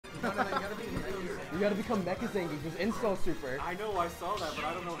You gotta become Mecha Zangief. Just install Super. I know, I saw that, but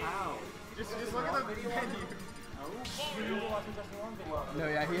I don't know how. Just look at the menu. No,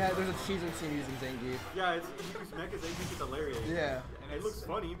 yeah, there's a cheeser scene using Zangief. Yeah, he used Mecha Zangief, it's hilarious. Yeah. And it looks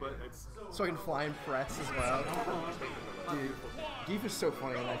funny, but it's... So I can fly and press as well. Dude, Geef is so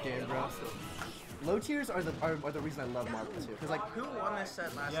funny in that game, bro. Low tiers are the reason I love Marvel too. Cause like, who won this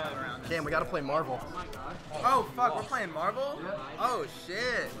set last time around? Damn, we gotta play Marvel. Oh fuck, we're playing Marvel? Oh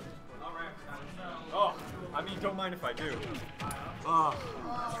shit. Oh, I mean, don't mind if I do.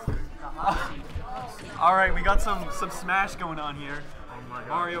 All right, we got some Smash going on here. Oh my God.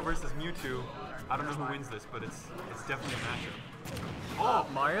 Mario versus Mewtwo. I don't know who wins this, but it's definitely a matchup. Oh,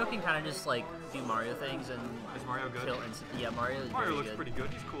 Mario can kind of just like do Mario things and is Mario good? Kill yeah, Mario looks good. pretty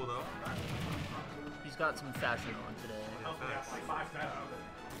good. He's cool though. He's got some fashion on today. Oh,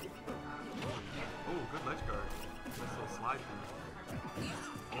 good ledge guard. Nice little slide through.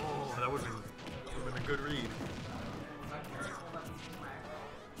 Oh, that would have been a good read.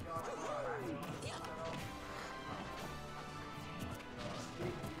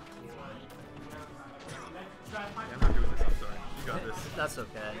 Yeah, I'm not doing this, I'm sorry. You got this. That's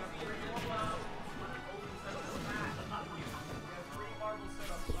okay.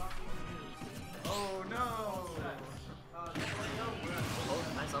 Oh no! Oh,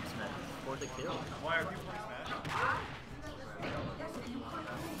 nice up smash for the kill. Why are people playing Smash?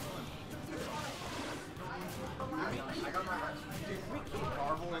 I got my we keep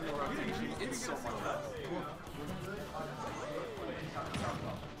Marvel in the rotation. It's so much fun.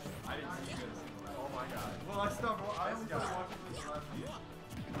 I didn't see this. Oh my God. Well, I stopped. I only started watching this last week.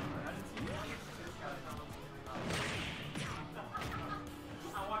 I didn't see this.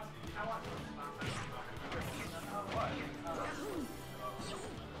 I watched what?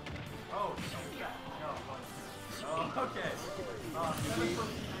 Oh, no. Okay.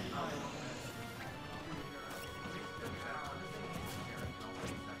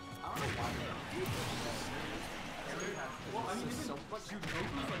 Well, I mean, so much you know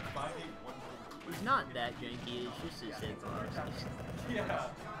he's like 5'8", 140. He's not that janky, it's just his hitbox. Yeah.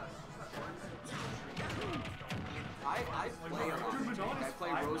 I play a lot. I play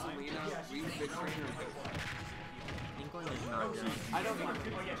Rosalina, Reed Victory. Inkling is not good. I don't know.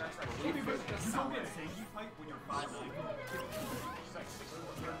 You don't get Zangief hype when you're 5'9". She's like 6'5".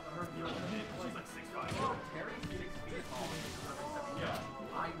 Terry's 6 feet tall. Yeah.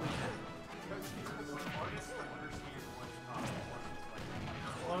 I would. Because he's the artist that understands what's not important.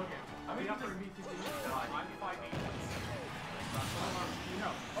 Okay. I mean, after me, I'm 5'8". No.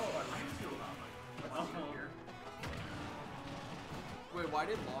 Oh, I'm 2. Here. Wait, why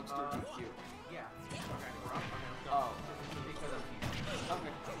did Lobster do Q? Yeah. Oh. Because of you.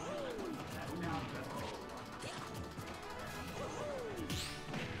 Okay.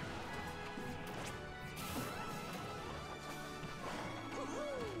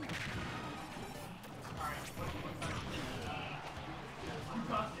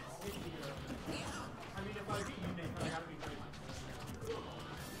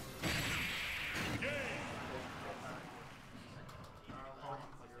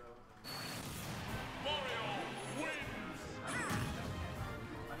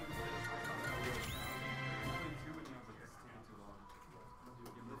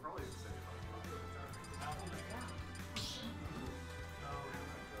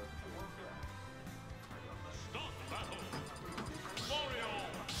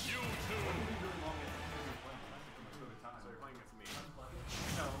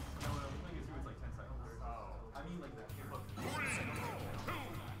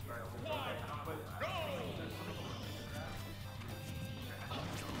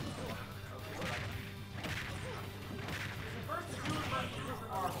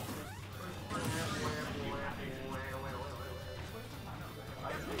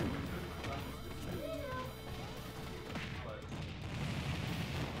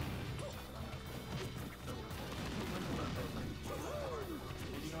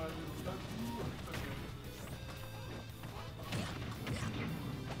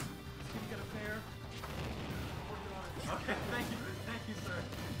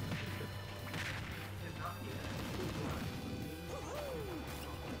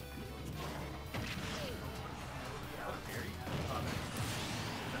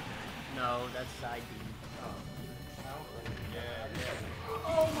 No, that's side B.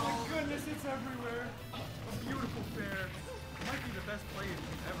 Oh my goodness, it's everywhere. A beautiful fair. Might be the best players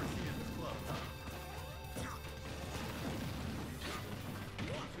you've ever seen in this club.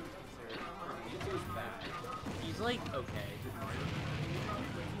 He's like okay.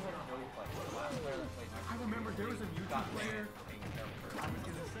 I remember there was a Mewtwo player. I was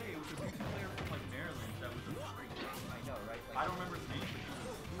gonna say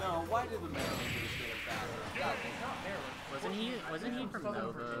Wasn't he from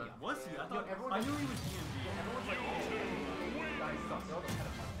Nova? Was he? I knew he was DMV. Everyone's like, guys suck. No,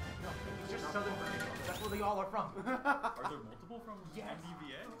 it's just Southern Virginia. That's where they all are from. Are there multiple from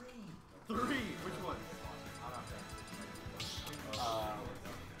MDVA? Three. Which one? I'm not there.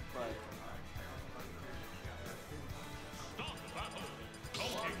 But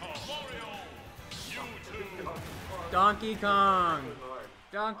Donkey Kong!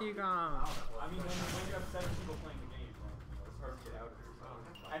 Donkey Kong! I mean, when you have 7 people playing the game, it's hard to get out of here.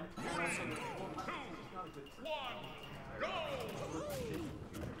 And also, it's not a good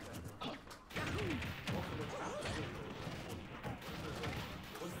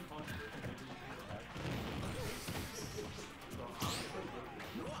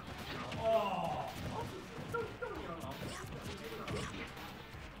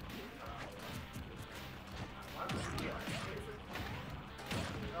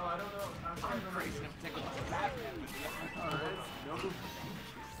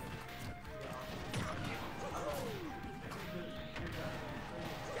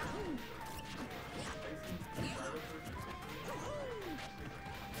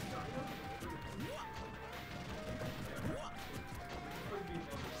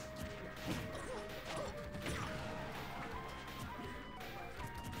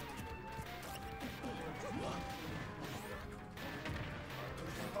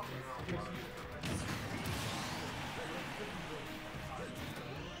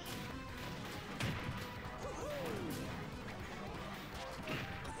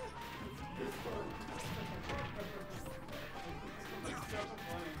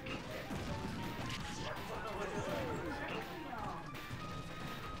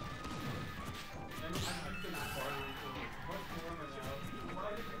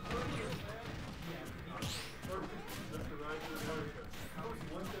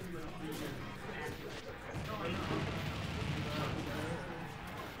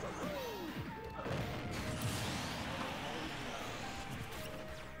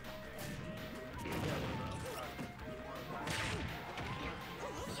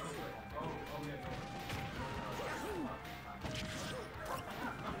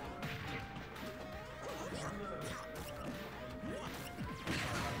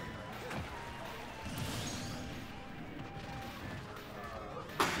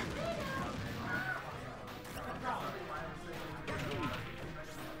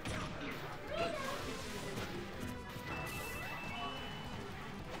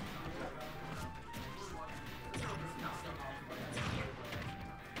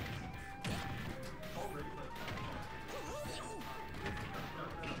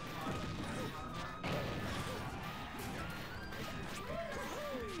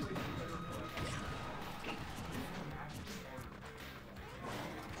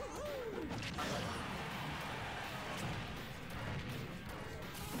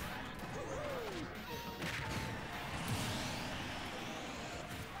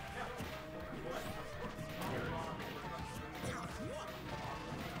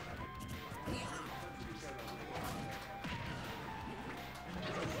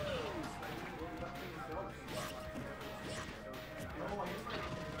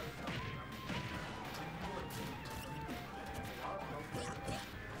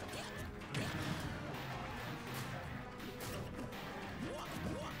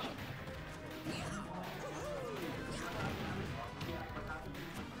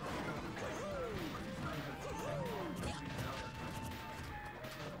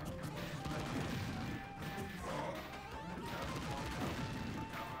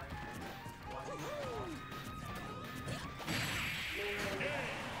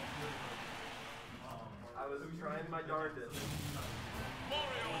trying my darndest.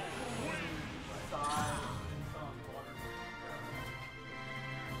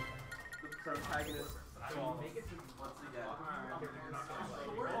 The protagonist make it to once again.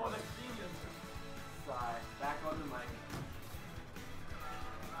 Sigh. Back on the mic.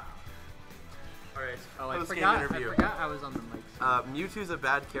 Alright, Oh, I Post-game forgot interview. I was on the mic. Mewtwo's a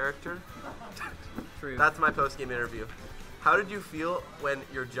bad character. True. That's my post-game interview. How did you feel when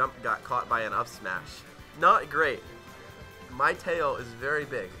your jump got caught by an up smash? Not great. My tail is very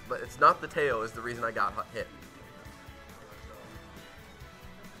big, but it's not the tail is the reason I got hit.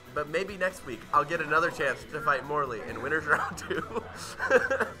 But maybe next week I'll get another chance to fight Morley in Winners Round 2.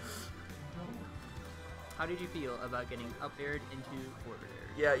 How did you feel about getting up aired into forward air?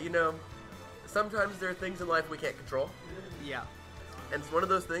 Yeah, you know, sometimes there are things in life we can't control. Yeah. And one of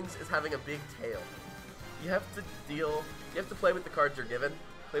those things is having a big tail. You have to play with the cards you're given,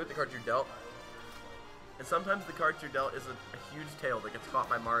 play with the cards you're dealt. And sometimes the cards you're dealt is a huge tail that gets caught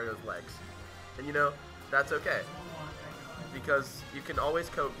by Mario's legs. And you know, that's okay. because you can always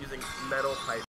coat using metal type